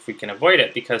Gierke's if we can avoid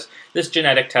it, because this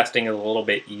genetic testing is a little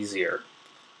bit easier.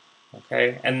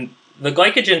 Okay, and the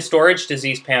glycogen storage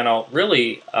disease panel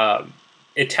really,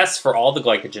 it tests for all the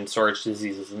glycogen storage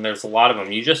diseases, and there's a lot of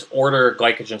them. You just order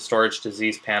glycogen storage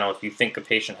disease panel if you think a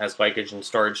patient has glycogen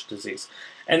storage disease.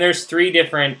 And there's 3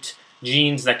 different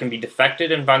genes that can be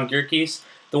defected in von Gierke's.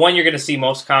 The one you're going to see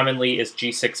most commonly is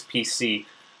G6PC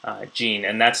gene,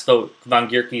 and that's the von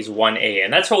Gierke's 1A.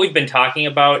 And that's what we've been talking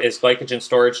about is glycogen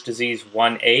storage disease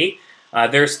 1A.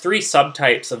 There's 3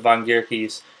 subtypes of von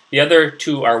Gierke's. The other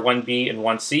 2 are 1B and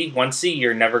 1C. 1C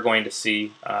you're never going to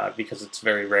see because it's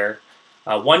very rare.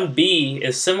 1B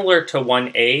is similar to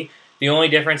 1A. The only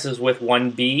difference is with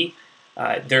 1B,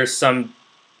 there's some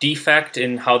defect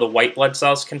in how the white blood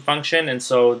cells can function, and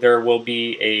so there will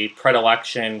be a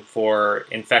predilection for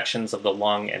infections of the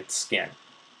lung and skin.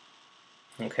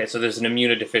 Okay, so there's an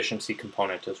immunodeficiency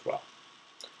component as well.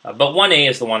 But 1A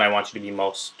is the one I want you to be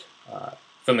most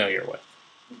familiar with.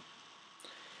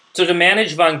 So to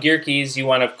manage von Gierke's, you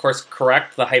want to, of course,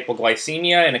 correct the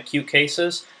hypoglycemia in acute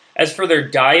cases. As for their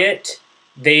diet,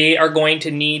 they are going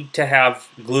to need to have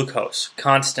glucose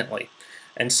constantly.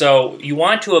 And so you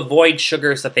want to avoid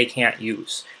sugars that they can't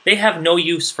use. They have no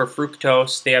use for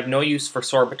fructose, they have no use for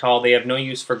sorbitol, they have no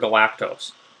use for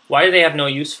galactose. Why do they have no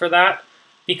use for that?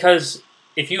 Because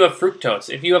if you have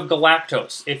fructose, if you have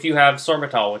galactose, if you have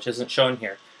sorbitol, which isn't shown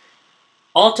here,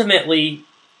 ultimately,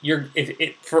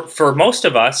 for most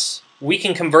of us, we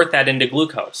can convert that into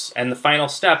glucose. And the final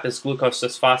step is glucose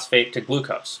 6-phosphate to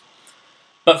glucose.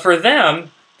 But for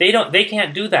them, they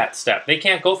can't do that step. They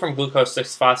can't go from glucose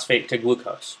 6-phosphate to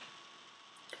glucose.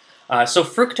 So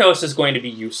fructose is going to be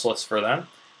useless for them,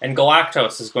 and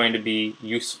galactose is going to be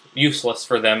useless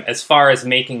for them as far as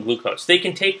making glucose. They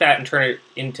can take that and turn it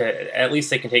into, at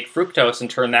least they can take fructose and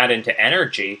turn that into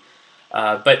energy,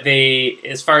 but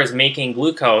as far as making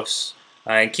glucose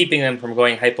and keeping them from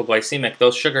going hypoglycemic,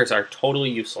 those sugars are totally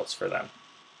useless for them.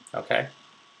 Okay?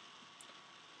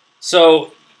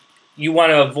 So you want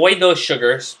to avoid those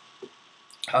sugars.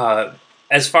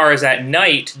 As far as at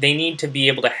night, they need to be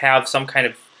able to have some kind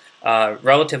of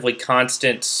relatively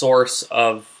constant source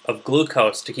of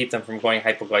glucose to keep them from going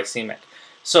hypoglycemic.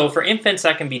 So for infants,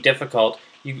 that can be difficult.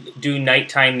 You do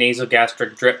nighttime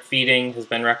nasogastric drip feeding has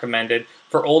been recommended.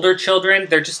 For older children,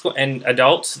 and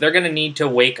adults, they're going to need to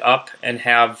wake up and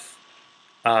have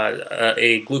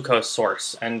a glucose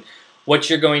source. And what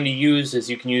you're going to use is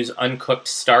you can use uncooked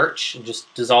starch and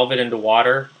just dissolve it into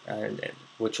water,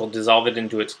 which will dissolve it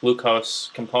into its glucose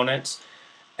components.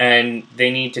 And they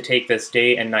need to take this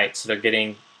day and night, so they're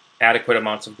getting adequate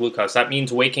amounts of glucose. That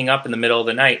means waking up in the middle of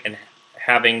the night and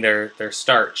having their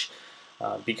starch.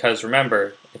 Because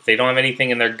remember, if they don't have anything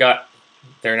in their gut,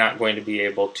 they're not going to be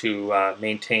able to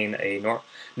maintain a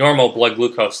normal blood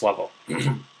glucose level.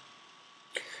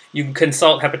 You can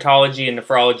consult hepatology and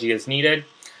nephrology as needed.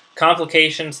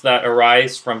 Complications that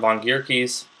arise from von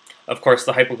Gierke's, of course,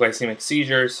 the hypoglycemic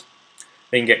seizures.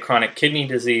 They can get chronic kidney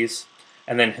disease,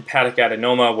 and then hepatic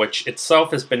adenoma, which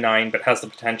itself is benign but has the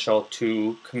potential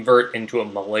to convert into a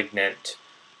malignant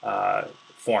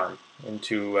form,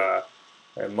 into a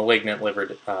malignant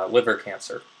liver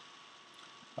cancer.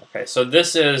 Okay, so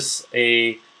this is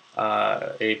a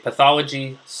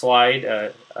pathology slide,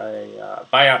 a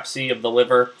biopsy of the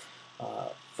liver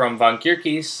from von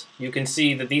Gierke's. You can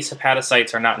see that these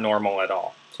hepatocytes are not normal at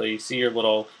all. So you see your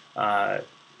little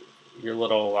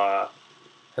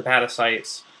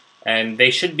hepatocytes, and they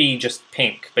should be just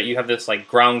pink, but you have this like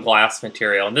ground glass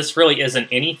material, and this really isn't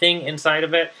anything inside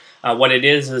of it. What it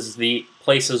is the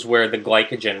places where the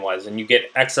glycogen was, and you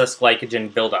get excess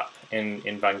glycogen buildup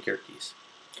in von Gierke's.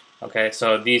 Okay,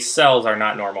 so these cells are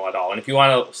not normal at all. And if you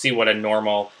want to see what a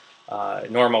normal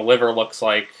liver looks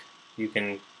like, you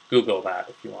can Google that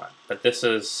if you want. But this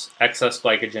is excess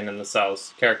glycogen in the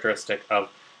cells, characteristic of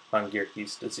von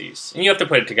Gierke's disease. And you have to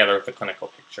put it together with the clinical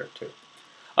picture too.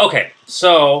 Okay,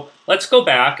 so let's go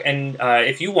back, and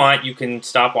if you want, you can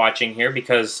stop watching here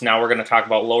because now we're going to talk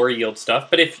about lower yield stuff.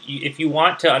 But if you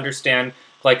want to understand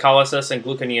glycolysis and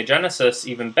gluconeogenesis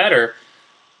even better,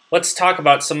 let's talk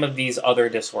about some of these other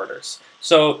disorders.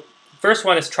 So first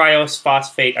one is triose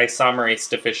phosphate isomerase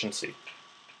deficiency.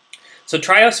 So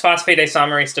triose phosphate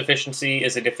isomerase deficiency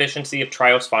is a deficiency of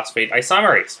triose phosphate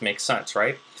isomerase. Makes sense,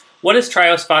 right? What is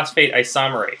triose phosphate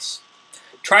isomerase?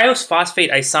 Triose phosphate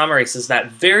isomerase is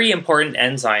that very important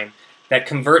enzyme that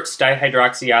converts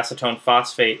dihydroxyacetone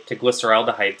phosphate to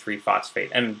glyceraldehyde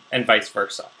 3-phosphate and vice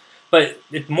versa. But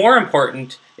more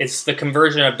important, it's the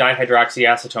conversion of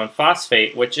dihydroxyacetone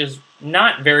phosphate, which is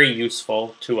not very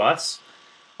useful to us,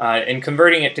 in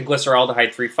converting it to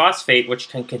glyceraldehyde 3-phosphate, which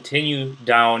can continue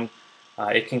down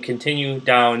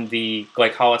the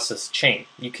glycolysis chain.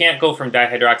 You can't go from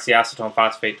dihydroxyacetone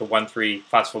phosphate to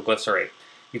 1,3-phosphoglycerate.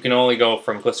 You can only go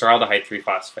from glyceraldehyde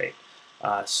 3-phosphate.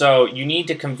 So you need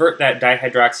to convert that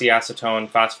dihydroxyacetone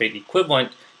phosphate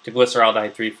equivalent to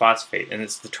glyceraldehyde 3-phosphate, and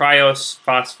it's the triose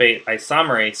phosphate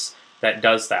isomerase that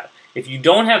does that. If you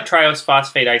don't have triose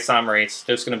phosphate isomerase,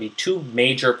 there's going to be two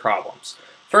major problems.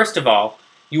 First of all,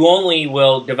 you only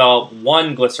will develop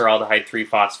one glyceraldehyde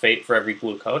 3-phosphate for every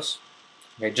glucose,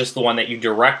 okay, just the one that you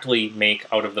directly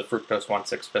make out of the fructose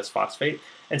 1,6-bisphosphate.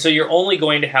 And so you're only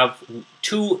going to have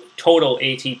 2 total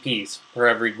ATPs per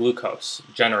every glucose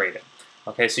generated.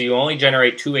 Okay, so you only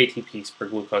generate 2 ATPs per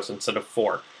glucose instead of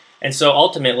 4. And so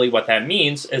ultimately what that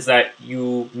means is that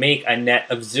you make a net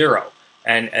of 0.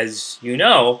 And as you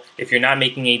know, if you're not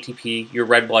making ATP, your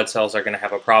red blood cells are going to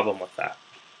have a problem with that.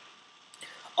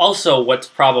 Also, what's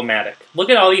problematic? Look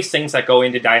at all these things that go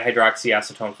into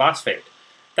dihydroxyacetone phosphate.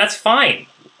 That's fine.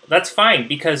 That's fine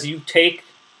because you take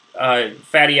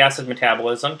fatty acid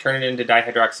metabolism, turn it into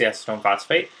dihydroxyacetone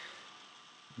phosphate,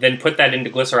 then put that into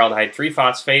glyceraldehyde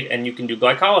 3-phosphate, and you can do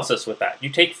glycolysis with that. You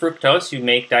take fructose, you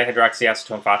make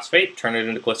dihydroxyacetone phosphate, turn it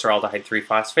into glyceraldehyde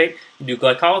 3-phosphate, you do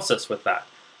glycolysis with that.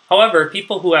 However,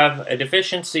 people who have a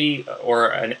deficiency or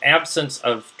an absence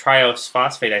of triose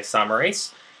phosphate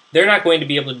isomerase, they're not going to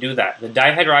be able to do that. The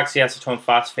dihydroxyacetone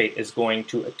phosphate is going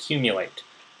to accumulate.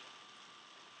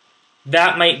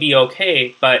 That might be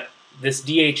okay, but this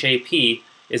DHAP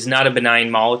is not a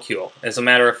benign molecule. As a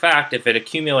matter of fact, if it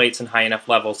accumulates in high enough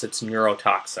levels, it's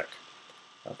neurotoxic.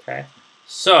 Okay?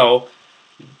 So,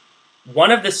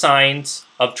 one of the signs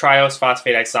of triose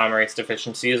phosphate isomerase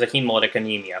deficiency is a hemolytic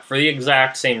anemia, for the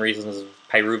exact same reasons as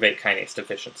pyruvate kinase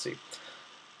deficiency.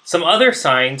 Some other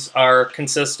signs are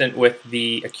consistent with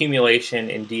the accumulation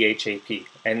in DHAP,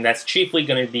 and that's chiefly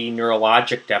going to be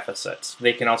neurologic deficits.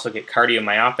 They can also get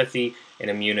cardiomyopathy and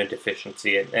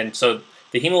immunodeficiency. And so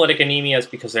the hemolytic anemia is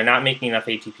because they're not making enough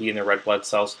ATP in their red blood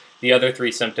cells. The other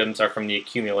 3 symptoms are from the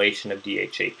accumulation of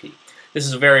DHAP. This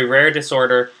is a very rare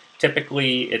disorder.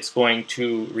 Typically, it's going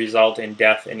to result in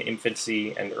death in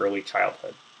infancy and early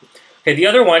childhood. Okay, the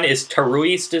other one is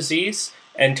Taruy's disease.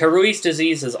 And Taruy's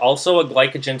disease is also a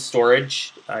glycogen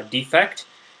storage defect.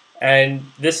 And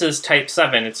this is type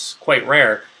 7. It's quite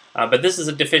rare. But this is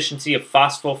a deficiency of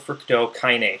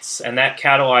phosphofructokinase, and that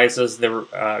catalyzes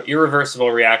the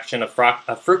irreversible reaction of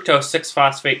fructose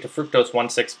 6-phosphate to fructose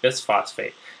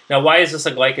 1,6-bisphosphate. Now, why is this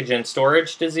a glycogen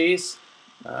storage disease?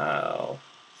 Oh,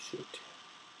 shoot.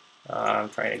 I'm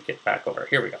trying to get back over.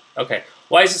 Here we go. Okay.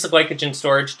 Why is this a glycogen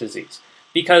storage disease?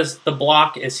 Because the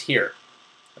block is here.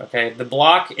 Okay. The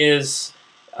block is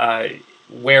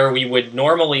where we would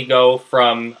normally go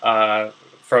from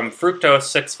fructose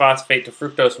 6-phosphate to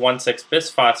fructose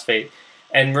 1,6-bisphosphate.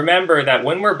 And remember that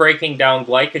when we're breaking down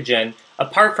glycogen,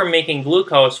 apart from making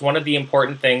glucose, one of the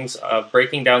important things of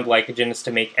breaking down glycogen is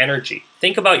to make energy.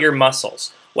 Think about your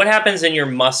muscles. What happens in your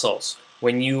muscles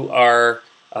when you are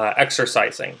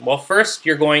exercising? Well, first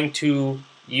you're going to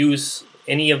use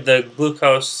any of the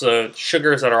glucose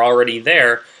sugars that are already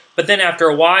there, but then after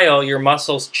a while your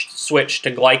muscles switch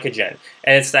to glycogen.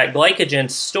 And it's that glycogen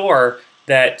store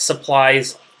that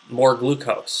supplies more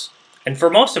glucose. And for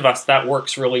most of us, that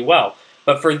works really well.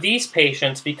 But for these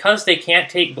patients, because they can't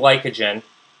take glycogen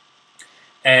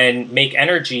and make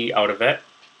energy out of it,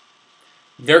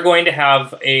 they're going to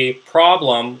have a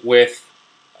problem with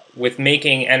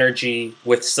making energy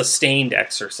with sustained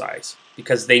exercise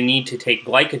because they need to take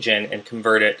glycogen and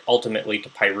convert it ultimately to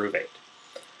pyruvate.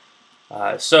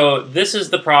 So this is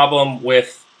the problem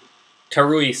with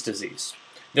Taruy's disease.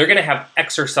 They're going to have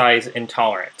exercise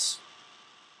intolerance.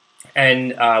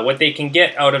 And what they can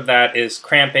get out of that is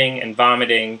cramping and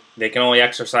vomiting. They can only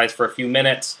exercise for a few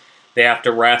minutes. they have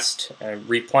to rest and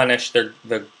replenish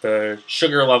the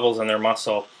sugar levels in their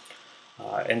muscle.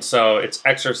 And so it's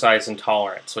exercise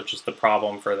intolerance, which is the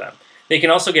problem for them. They can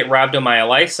also get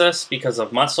rhabdomyolysis because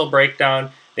of muscle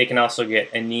breakdown. They can also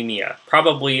get anemia,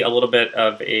 probably a little bit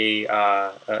of the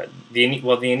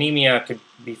anemia could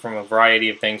be from a variety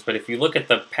of things, but if you look at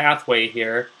the pathway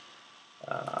here,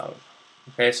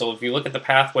 okay, so if you look at the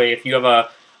pathway, if you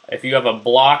have a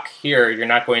block here, you're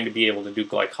not going to be able to do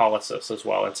glycolysis as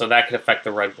well, and so that could affect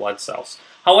the red blood cells.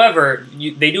 However,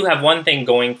 they do have one thing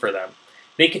going for them.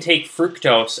 They can take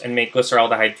fructose and make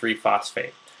glyceraldehyde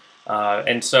 3-phosphate.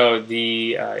 And so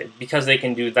because they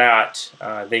can do that,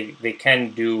 they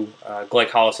can do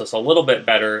glycolysis a little bit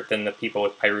better than the people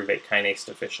with pyruvate kinase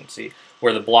deficiency,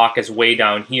 where the block is way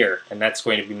down here, and that's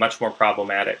going to be much more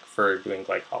problematic for doing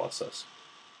glycolysis.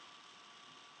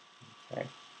 Okay.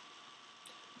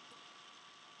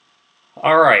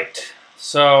 All right,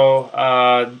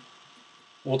 so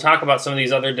we'll talk about some of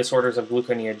these other disorders of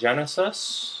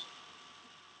gluconeogenesis.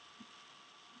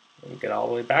 Let me get all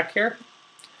the way back here.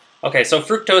 Okay, so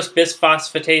fructose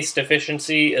bisphosphatase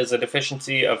deficiency is a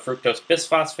deficiency of fructose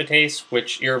bisphosphatase,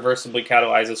 which irreversibly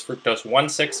catalyzes fructose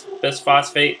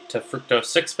 1,6-bisphosphate to fructose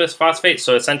 6-bisphosphate,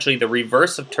 so essentially the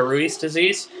reverse of Taruy's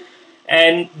disease.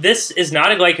 And this is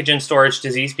not a glycogen storage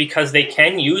disease because they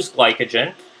can use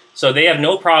glycogen, so they have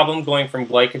no problem going from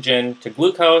glycogen to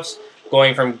glucose,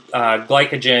 going from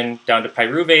glycogen down to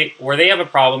pyruvate. Where they have a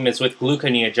problem is with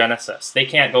gluconeogenesis. They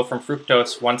can't go from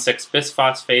fructose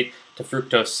 1,6-bisphosphate to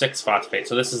fructose 6-phosphate.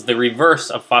 So this is the reverse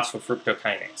of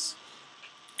phosphofructokinase.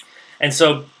 And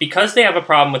so because they have a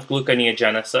problem with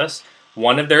gluconeogenesis,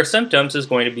 one of their symptoms is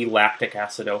going to be lactic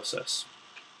acidosis.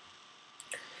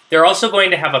 They're also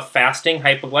going to have a fasting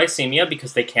hypoglycemia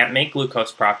because they can't make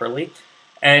glucose properly.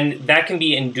 And that can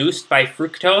be induced by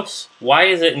fructose. Why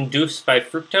is it induced by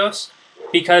fructose?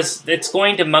 Because it's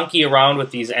going to monkey around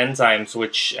with these enzymes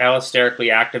which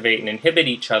allosterically activate and inhibit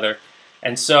each other.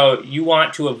 And so you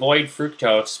want to avoid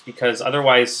fructose because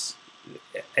otherwise,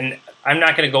 and I'm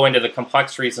not going to go into the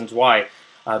complex reasons why,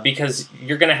 because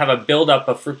you're going to have a buildup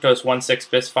of fructose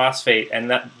 1,6-bisphosphate,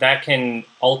 and that can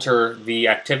alter the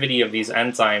activity of these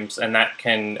enzymes, and that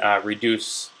can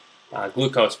reduce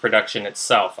glucose production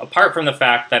itself, apart from the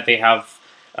fact that they have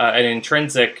an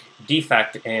intrinsic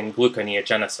defect in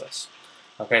gluconeogenesis.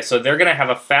 Okay, so they're going to have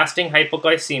a fasting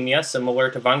hypoglycemia similar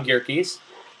to von Gierke's,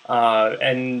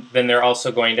 and then they're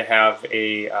also going to have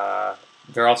a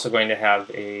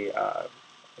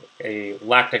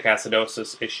lactic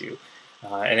acidosis issue,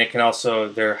 and it can also,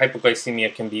 their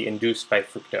hypoglycemia can be induced by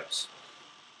fructose.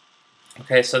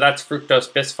 Okay, so that's fructose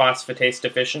bisphosphatase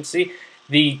deficiency.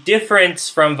 The difference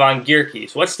from von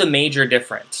Gierke's, what's the major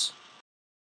difference?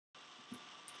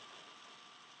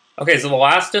 Okay, so the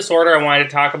last disorder I wanted to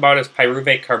talk about is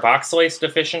pyruvate carboxylase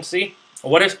deficiency.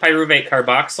 What is pyruvate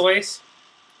carboxylase?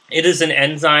 It is an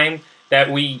enzyme that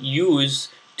we use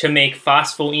to make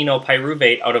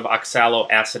phosphoenolpyruvate out of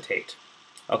oxaloacetate.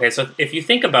 Okay, so if you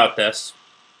think about this,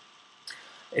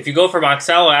 if you go from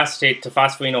oxaloacetate to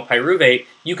phosphoenolpyruvate,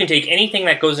 you can take anything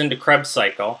that goes into Krebs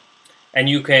cycle and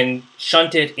you can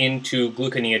shunt it into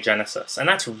gluconeogenesis. And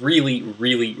that's really,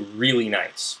 really, really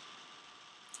nice.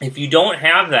 If you don't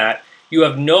have that, you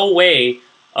have no way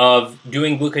of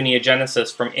doing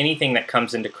gluconeogenesis from anything that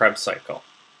comes into Krebs cycle.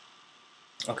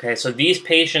 Okay, so these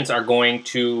patients are going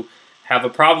to have a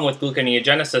problem with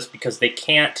gluconeogenesis because they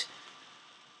can't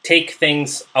take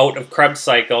things out of Krebs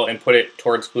cycle and put it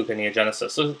towards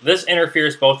gluconeogenesis. So this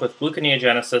interferes both with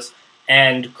gluconeogenesis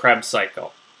and Krebs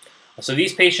cycle. So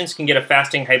these patients can get a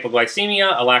fasting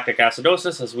hypoglycemia, a lactic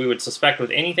acidosis, as we would suspect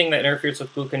with anything that interferes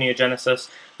with gluconeogenesis,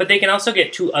 but they can also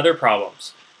get two other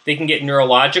problems. They can get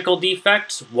neurological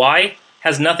defects. Why?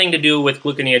 Has nothing to do with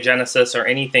gluconeogenesis or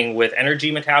anything with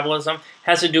energy metabolism.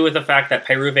 Has to do with the fact that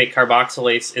pyruvate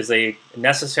carboxylase is a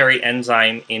necessary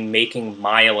enzyme in making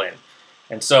myelin.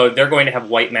 And so they're going to have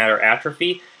white matter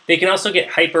atrophy. They can also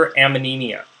get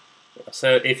hyperammonemia.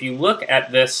 So if you look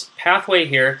at this pathway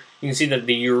here, you can see that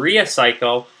the urea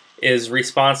cycle is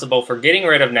responsible for getting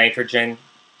rid of nitrogen,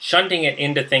 shunting it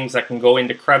into things that can go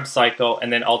into Krebs cycle,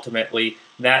 and then ultimately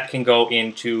that can go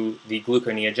into the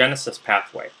gluconeogenesis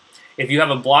pathway. If you have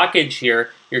a blockage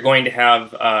here, you're going to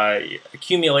have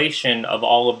accumulation of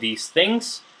all of these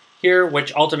things here,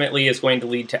 which ultimately is going to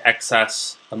lead to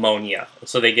excess ammonia.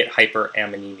 So they get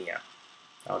hyperammonemia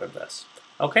out of this.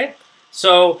 Okay,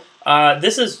 so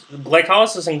this is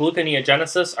glycolysis and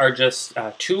gluconeogenesis are just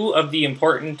two of the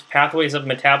important pathways of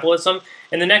metabolism.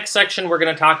 In the next section, we're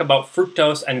going to talk about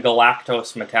fructose and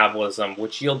galactose metabolism,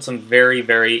 which yield some very,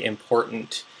 very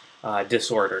important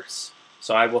disorders.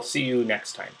 So I will see you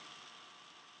next time.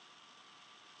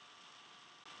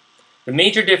 The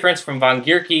major difference from von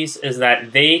Gierke's is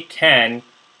that they can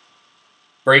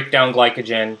break down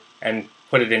glycogen and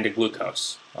put it into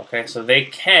glucose. Okay, so they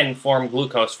can form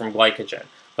glucose from glycogen.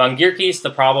 Von Gierke's, the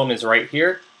problem is right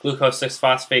here, glucose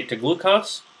 6-phosphate to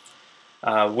glucose.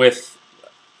 With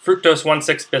fructose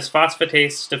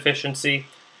 1,6-bisphosphatase deficiency,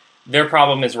 their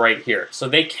problem is right here. So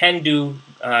they can do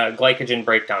glycogen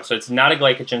breakdown. So it's not a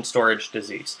glycogen storage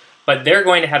disease, but they're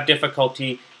going to have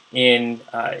difficulty in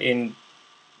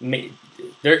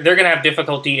they're going to have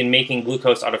difficulty in making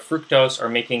glucose out of fructose or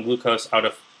making glucose out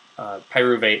of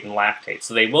pyruvate and lactate.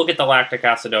 So they will get the lactic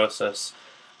acidosis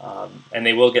and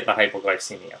they will get the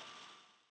hypoglycemia.